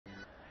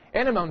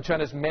And among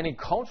China's many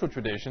cultural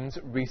traditions,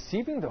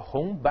 receiving the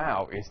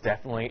hongbao is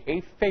definitely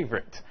a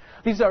favorite.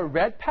 These are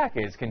red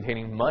packets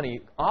containing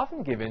money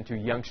often given to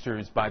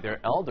youngsters by their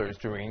elders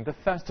during the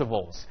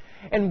festivals.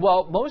 And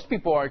while most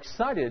people are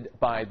excited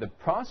by the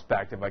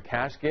prospect of a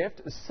cash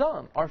gift,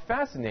 some are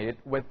fascinated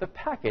with the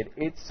packet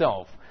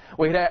itself.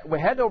 We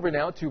head over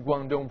now to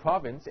Guangdong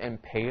Province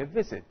and pay a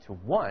visit to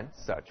one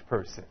such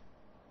person.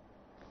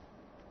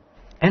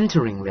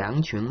 Entering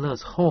Liang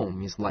Qunle's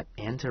home is like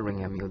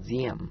entering a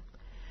museum.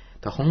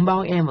 The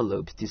hongbao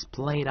envelopes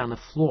displayed on the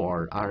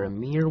floor are a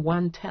mere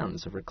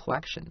 1/10 of her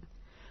collection,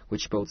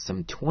 which boasts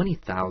some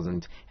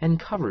 20,000 and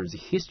covers the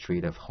history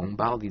of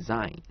hongbao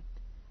design.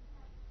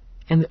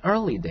 In the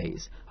early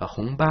days, a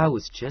hongbao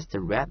was just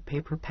a red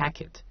paper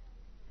packet.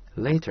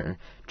 Later,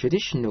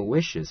 traditional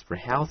wishes for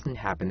health and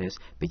happiness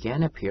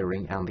began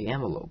appearing on the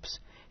envelopes,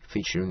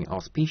 featuring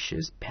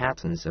auspicious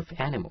patterns of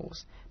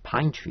animals,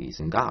 pine trees,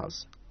 and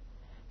gods.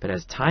 But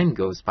as time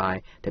goes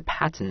by, the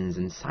patterns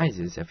and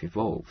sizes have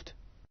evolved.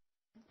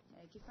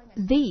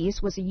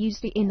 This was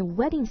used in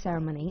wedding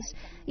ceremonies.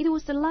 It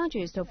was the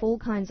largest of all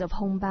kinds of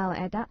hongbao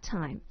at that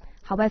time.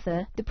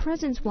 However, the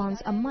present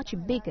ones are much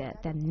bigger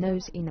than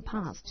those in the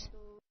past.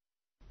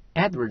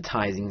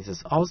 Advertising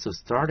has also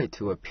started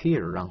to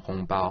appear on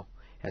hongbao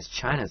as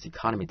China's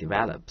economy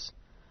develops.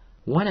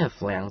 One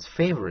of Liang's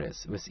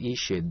favorites was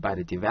issued by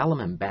the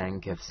Development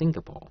Bank of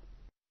Singapore.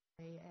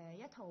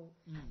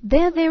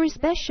 They're very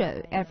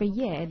special. Every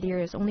year there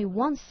is only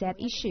one set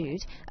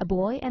issued, a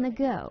boy and a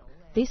girl.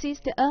 This is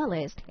the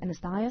earliest, and the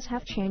styles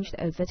have changed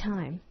over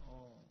time.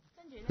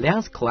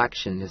 Liang's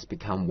collection has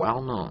become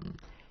well known,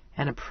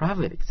 and a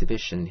private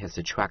exhibition has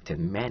attracted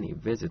many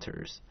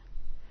visitors.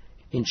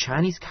 In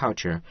Chinese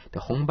culture, the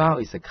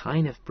hongbao is a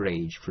kind of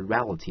bridge for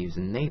relatives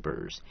and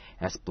neighbors,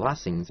 as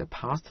blessings are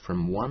passed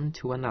from one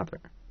to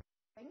another.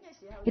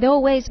 It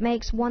always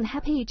makes one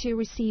happy to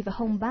receive a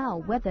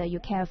hongbao, whether you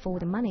care for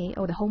the money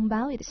or the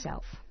hongbao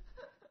itself.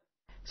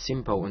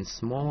 Simple and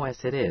small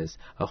as it is,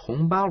 a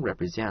hongbao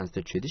represents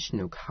the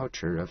traditional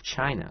culture of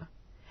China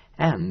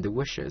and the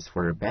wishes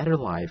for a better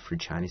life for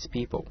Chinese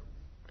people.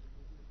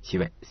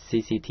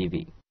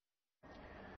 CCTV